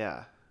 Okay.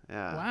 Yeah.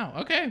 Wow.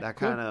 Okay. That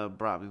cool. kind of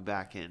brought me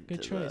back into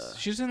Good choice.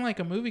 She's in like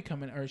a movie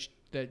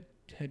that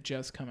had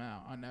just come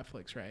out on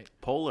Netflix, right?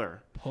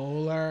 Polar.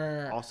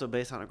 Also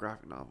based on a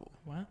graphic novel.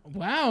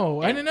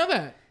 Wow. I didn't know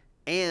that.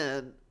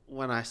 And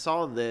when I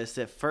saw this,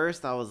 at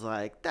first I was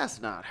like,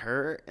 that's not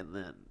her. And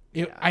then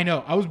I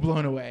know. I was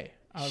blown away.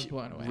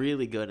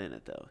 Really good in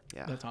it, though.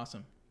 Yeah. That's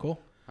awesome. Cool.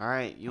 All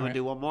right. You want to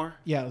do one more?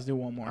 Yeah, let's do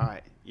one more. All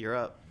right. You're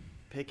up.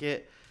 Pick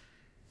it.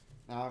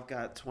 Now I've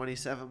got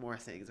 27 more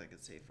things I can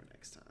save for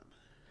next time.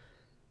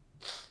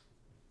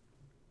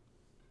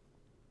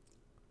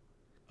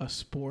 A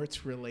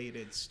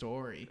sports-related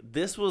story.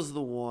 This was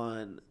the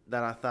one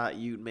that I thought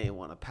you may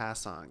want to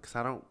pass on because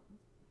I don't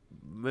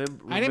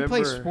remember. I didn't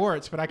play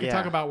sports, but I could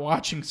talk Yeah. about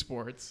watching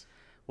sports.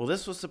 Well,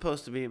 this was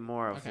supposed to be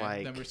more of Okay,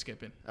 like. then we're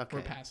skipping. Okay,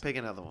 We're passing. pick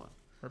another one.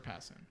 We're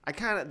passing. I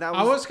kind of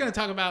I was gonna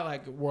talk about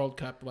like World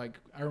Cup. Like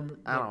I remember.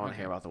 I don't want to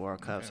hear about the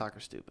World Cup. Okay.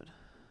 Soccer's stupid.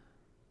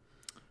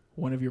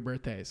 One of your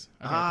birthdays.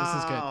 Okay, Oh. this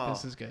is good.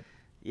 This is good.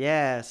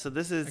 Yeah, so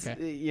this is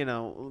Okay.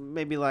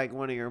 maybe like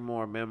one of your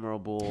more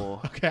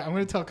memorable Okay, I'm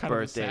gonna tell kind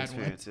birthday of a sad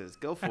one. experiences.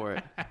 Go for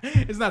it.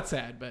 It's not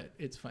sad, but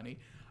it's funny.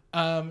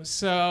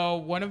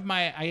 So one of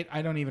my,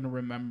 I don't even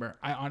remember.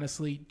 I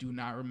honestly do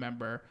not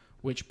remember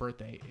which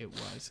birthday it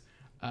was.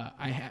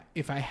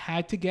 If I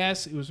had to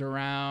guess, it was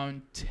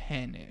around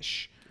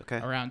 10ish. Okay.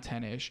 Around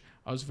 10ish.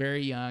 I was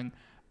very young.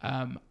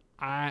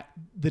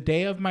 The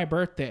day of my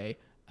birthday.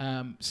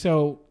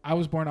 So I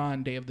was born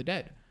on Day of the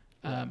Dead.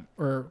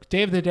 Or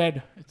Day of the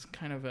Dead. It's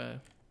kind of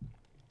a.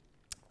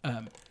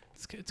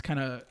 It's kind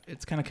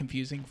of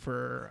confusing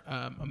for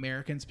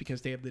Americans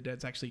because Day of the Dead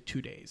is actually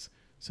 2 days,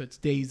 so it's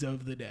Days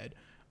of the Dead.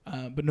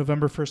 But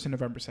November 1st and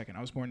November 2nd.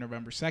 I was born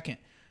November 2nd.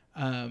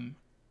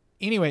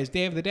 Anyways,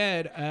 Day of the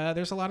Dead.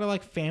 There's a lot of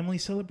like family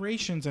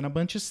celebrations and a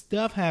bunch of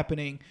stuff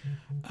happening.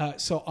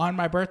 So on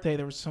my birthday,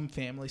 there was some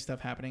family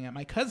stuff happening at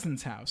my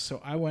cousin's house.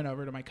 So I went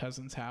over to my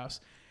cousin's house,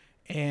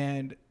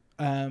 and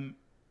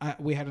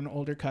we had an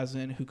older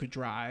cousin who could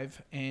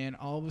drive, and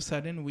all of a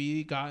sudden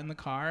we got in the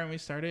car and we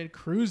started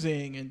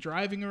cruising and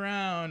driving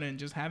around and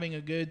just having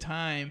a good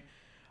time.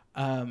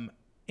 And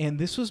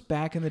this was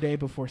back in the day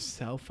before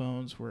cell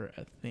phones were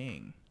a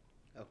thing.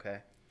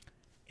 Okay.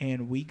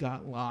 And we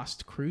got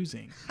lost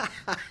cruising.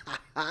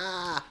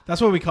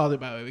 That's what we called it,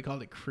 by the way. We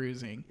called it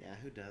cruising. Yeah,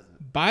 who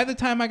doesn't? By the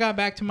time I got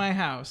back to my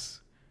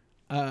house,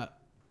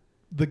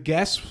 the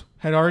guests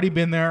had already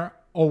been there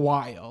a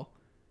while.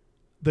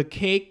 The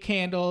cake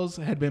candles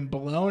had been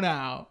blown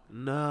out.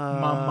 No.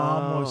 My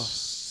mom was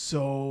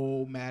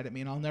so mad at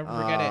me, and I'll never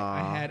forget it.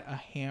 I had a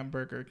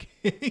hamburger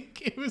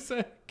cake. It was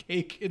a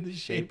cake in the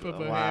shape of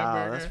a hamburger.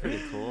 Wow, that's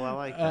pretty cool. I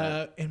like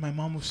that. And my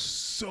mom was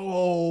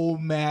so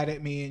mad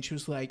at me, and she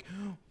was like,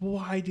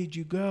 "Why did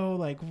you go?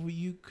 Like,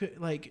 you could,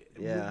 like,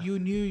 you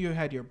knew you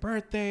had your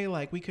birthday.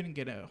 Like, we couldn't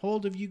get a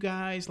hold of you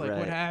guys. Like,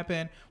 what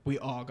happened?" We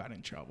all got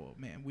in trouble,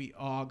 man. We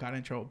all got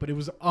in trouble. But it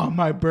was on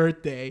my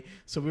birthday,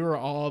 so we were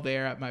all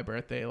there at my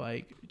birthday,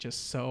 like,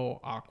 just so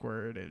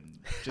awkward and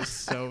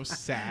just so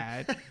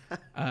sad.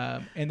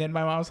 And then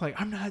my mom was like,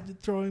 "I'm not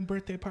throwing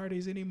birthday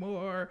parties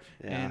anymore,"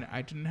 and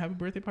I didn't have a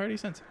birthday party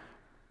since.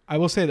 I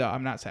will say though,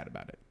 I'm not sad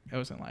about it. It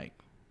wasn't like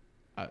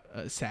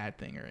a sad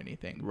thing or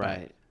anything.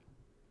 Right.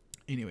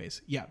 But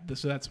anyways, yeah.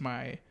 So that's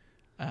my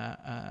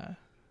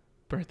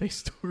birthday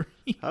story.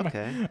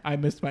 Okay. I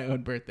missed my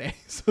own birthday,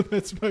 so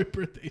that's my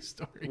birthday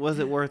story. Was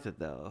it worth it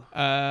though?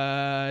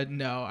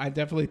 No. I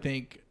definitely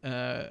think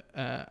I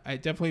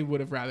definitely would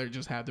have rather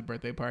just have the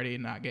birthday party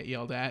and not get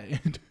yelled at.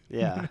 And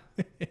Yeah.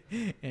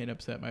 and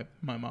upset my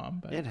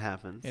mom. But It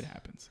happens. It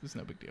happens. It's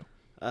no big deal.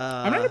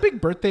 I'm not a big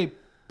birthday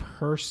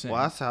person.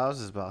 Well, that's what I was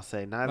just about to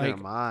say. Neither Like,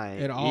 am I.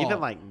 at all. Even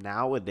like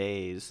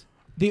nowadays.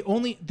 The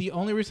only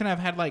reason I've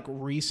had like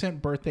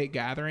recent birthday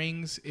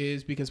gatherings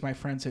is because my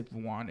friends have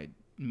wanted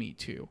me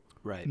to.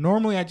 Right.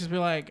 Normally, I'd just be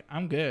like,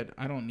 I'm good.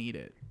 I don't need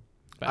it.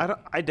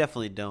 But, I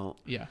definitely don't.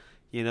 Yeah.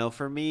 You know,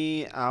 for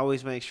me, I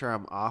always make sure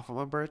I'm off on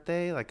my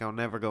birthday. Like, I'll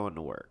never go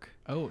into work.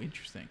 Oh,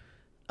 interesting.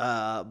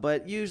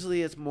 But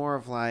usually it's more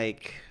of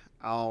like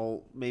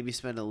I'll maybe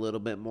spend a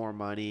little bit more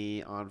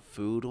money on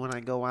food when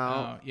I go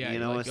out. Oh, yeah, you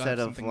know, like, instead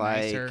of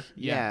like nicer.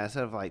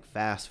 instead of like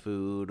fast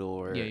food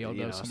or you'll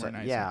go somewhere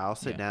nicer. Yeah, I'll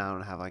sit down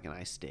and have like a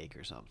nice steak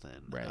or something.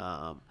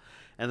 Right.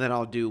 And then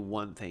I'll do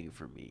one thing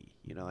for me.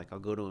 You know, like I'll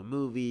go to a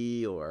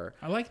movie or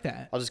I like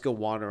that. I'll just go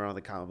wander around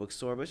the comic book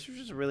store. But it's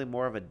just really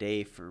more of a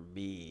day for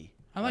me.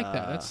 I like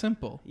that. That's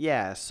simple.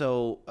 Yeah,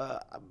 so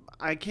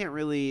I can't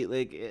really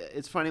like.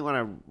 It's funny when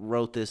I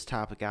wrote this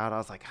topic out, I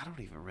was like, I don't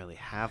even really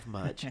have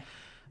much.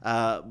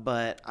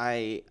 But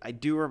I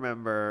do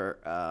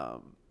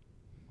remember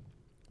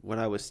when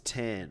I was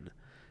 10,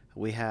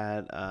 we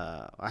had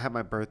I had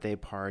my birthday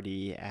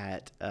party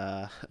at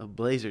a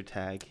Blazer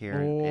Tag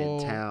here in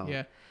town.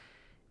 Yeah.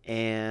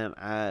 And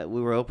we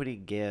were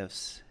opening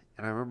gifts.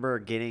 And I remember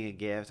getting a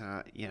gift, and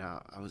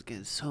I was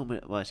getting so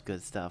much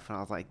good stuff. And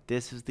I was like,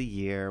 this is the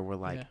year where,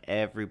 like,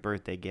 every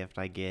birthday gift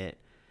I get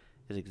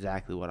is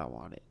exactly what I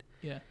wanted.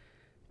 Yeah.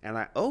 And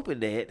I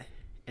opened it,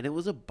 and it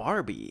was a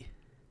Barbie.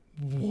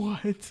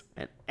 What?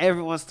 And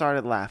everyone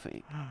started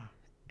laughing.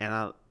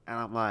 And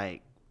I'm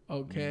like,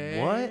 okay.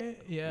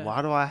 What? Yeah.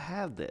 Why do I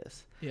have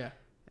this? Yeah.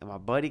 And my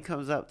buddy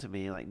comes up to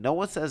me, like, no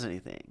one says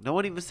anything. No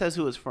one even says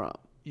who it's from.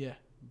 Yeah.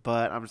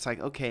 But I'm just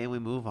like, okay, and we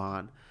move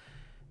on.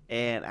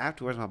 And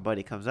afterwards, my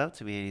buddy comes up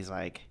to me and he's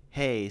like,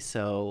 hey,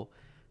 so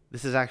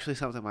this is actually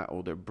something my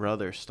older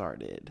brother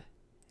started.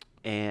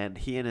 And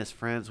he and his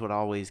friends would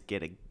always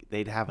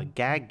they'd have a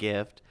gag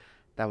gift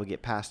that would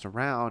get passed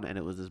around, and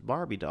it was this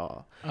Barbie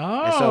doll.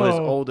 Oh. And so his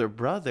older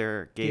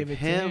brother gave it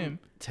him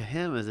to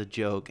him as a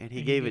joke, and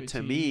he gave it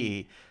to me.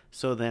 you.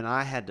 So then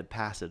I had to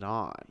pass it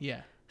on.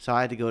 Yeah. So I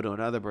had to go to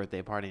another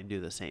birthday party and do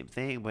the same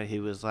thing. But he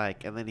was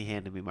like, and then he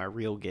handed me my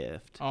real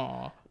gift.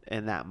 Oh.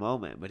 In that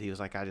moment, but he was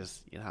like, I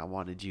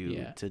wanted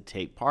you to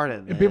take part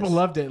in this. And people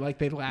loved it, like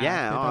they laughed.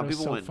 Yeah, they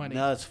people so went funny.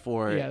 nuts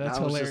for it. Yeah, that's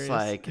I was hilarious. just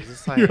like, is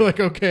this like, you're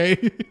like, okay,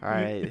 all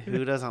right,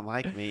 who doesn't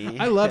like me?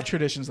 I love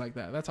traditions like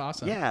that. That's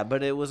awesome. Yeah,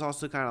 but it was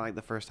also kind of like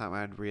the first time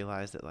I'd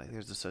realized that like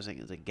there's a such thing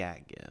as a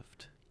gag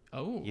gift.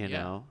 Oh, you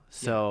know.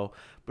 So,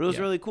 but it was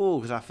really cool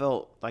because I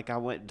felt like I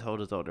went and told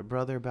his older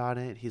brother about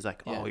it. He's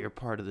like, oh, you're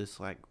part of this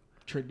like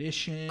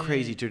tradition,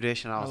 crazy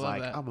tradition. I was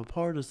like, I'm a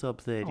part of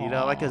something, you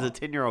know, like as a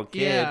 10-year-old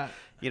kid,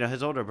 you know,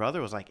 his older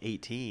brother was like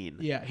 18.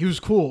 Yeah. He was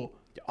cool.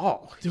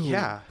 Oh, dude.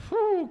 Yeah.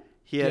 Whew.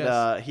 He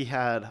had, he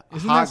had a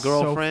Isn't hot that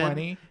girlfriend. So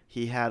funny?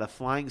 He had a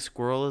flying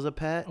squirrel as a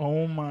pet.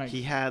 Oh my.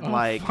 He had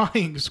a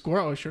flying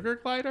squirrel, a sugar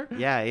glider?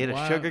 Yeah. He had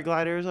a sugar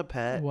glider as a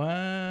pet. What?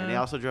 And he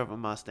also drove a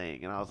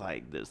Mustang. And I was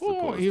like, this is the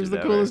coolest he was the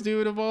coolest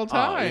dude of all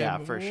time. Oh, yeah,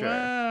 for sure.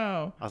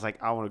 Wow. I was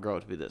like, I want to grow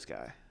up to be this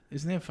guy.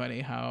 Isn't it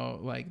funny how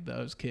like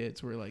those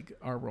kids were like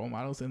our role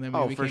models, and then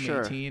we became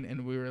 18,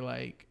 and we were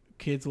like,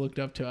 kids looked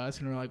up to us,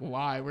 and we're like,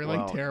 why? We're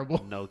like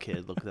terrible. No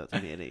kid looked up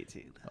to me at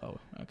 18. Oh,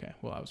 okay.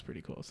 Well, I was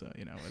pretty cool, so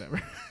you know,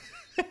 whatever.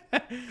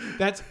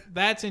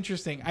 That's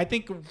interesting. I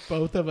think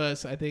both of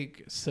us,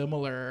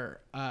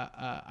 similar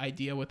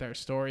idea with our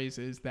stories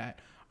is that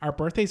our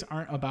birthdays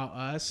aren't about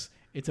us;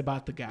 it's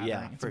about the gathering.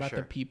 Yeah, it's about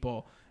the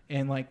people.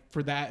 And like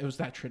for that, it was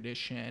that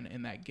tradition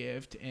and that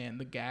gift, and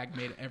the gag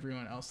made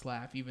everyone else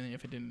laugh, even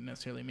if it didn't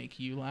necessarily make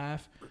you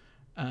laugh.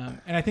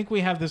 And I think we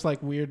have this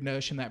like weird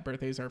notion that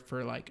birthdays are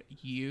for like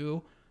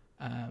you,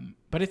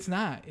 but it's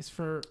not. It's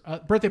for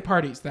birthday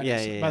parties. By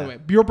the way,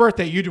 your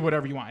birthday, you do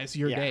whatever you want. It's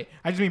your day.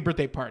 I just mean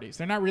birthday parties.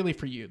 They're not really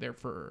for you. They're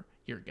for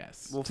your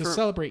guests to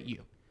celebrate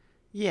you.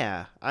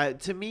 Yeah,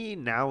 to me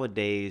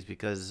nowadays,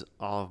 because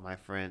all of my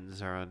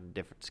friends are on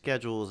different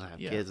schedules and have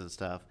kids and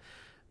stuff.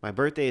 My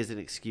birthday is an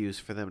excuse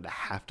for them to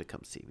have to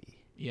come see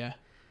me. Yeah.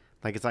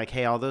 Like, it's like,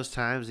 hey, all those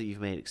times that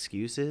you've made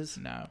excuses,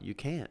 no, you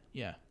can't.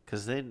 Yeah.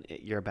 Because then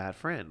you're a bad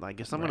friend. Like,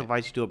 if someone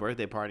invites you to a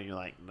birthday party and you're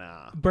like,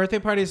 nah. Birthday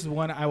parties is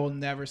one I will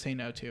never say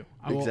no to.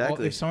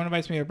 Exactly. If someone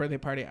invites me to a birthday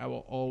party, I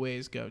will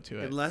always go to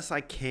it. Unless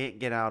I can't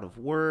get out of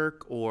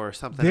work or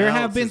something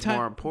else is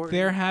more important.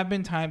 There have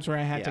been times where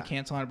I had to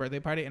cancel on a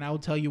birthday party, and I will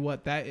tell you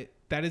what, that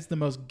is the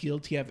most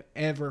guilty I've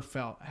ever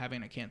felt,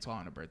 having to cancel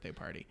on a birthday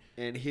party.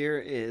 And here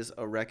is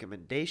a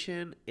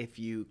recommendation. If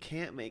you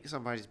can't make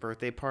somebody's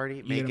birthday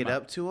party, make it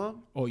up to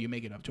them. Oh, you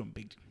make it up to them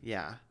big.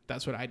 Yeah.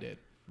 That's what I did.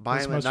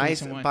 Buy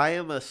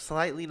them a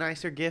slightly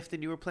nicer gift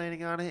than you were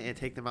planning on it, and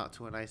take them out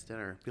to a nice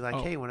dinner. Be like,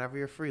 hey, whenever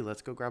you're free,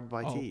 let's go grab a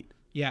bite to eat.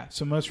 Yeah.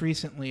 So most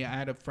recently, I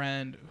had a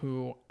friend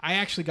who I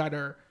actually got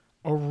her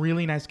a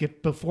really nice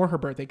gift before her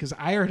birthday, because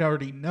I had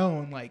already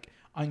known, like,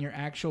 on your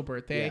actual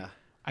birthday,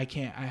 I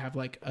can't. I have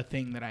like a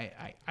thing that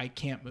I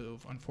can't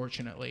move,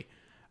 unfortunately.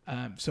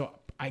 So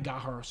I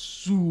got her a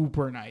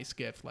super nice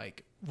gift,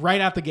 like right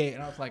out the gate,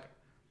 and I was like,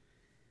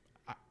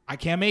 I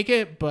can't make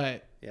it,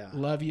 but Yeah.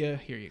 love you.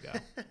 Here you go.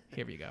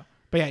 Here you go.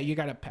 But yeah, you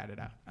got to pat it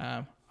out.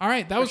 All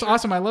right. That was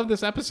awesome. I love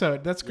this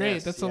episode. That's great.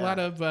 Yes, That's a lot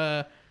of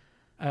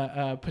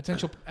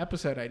potential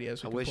episode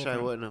ideas. I wish I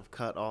wouldn't have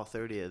cut all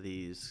 30 of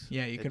these.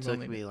 Yeah, you could. It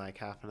took me like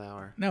half an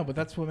hour. No, but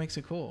that's what makes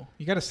it cool.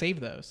 You got to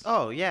save those.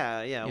 Oh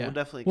yeah. We'll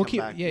definitely come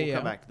back. We'll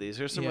come back to these.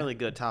 There's some really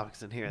good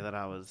topics in here that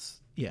I was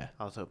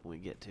hoping we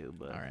get to.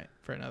 But all right,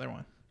 for another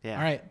one. Yeah.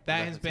 All right,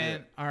 that has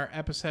been our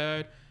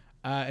episode.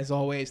 As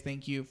always,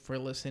 thank you for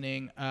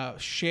listening.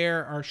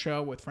 Share our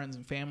show with friends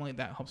and family.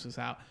 That helps us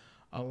out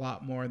a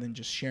lot more than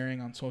just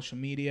sharing on social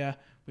media.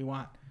 We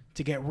want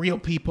to get real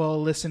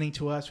people listening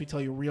to us. We tell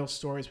you real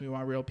stories. We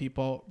want real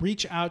people.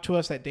 Reach out to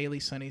us at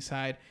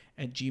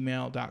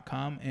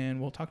dailysunnyside@gmail.com,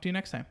 and we'll talk to you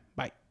next time.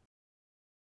 Bye.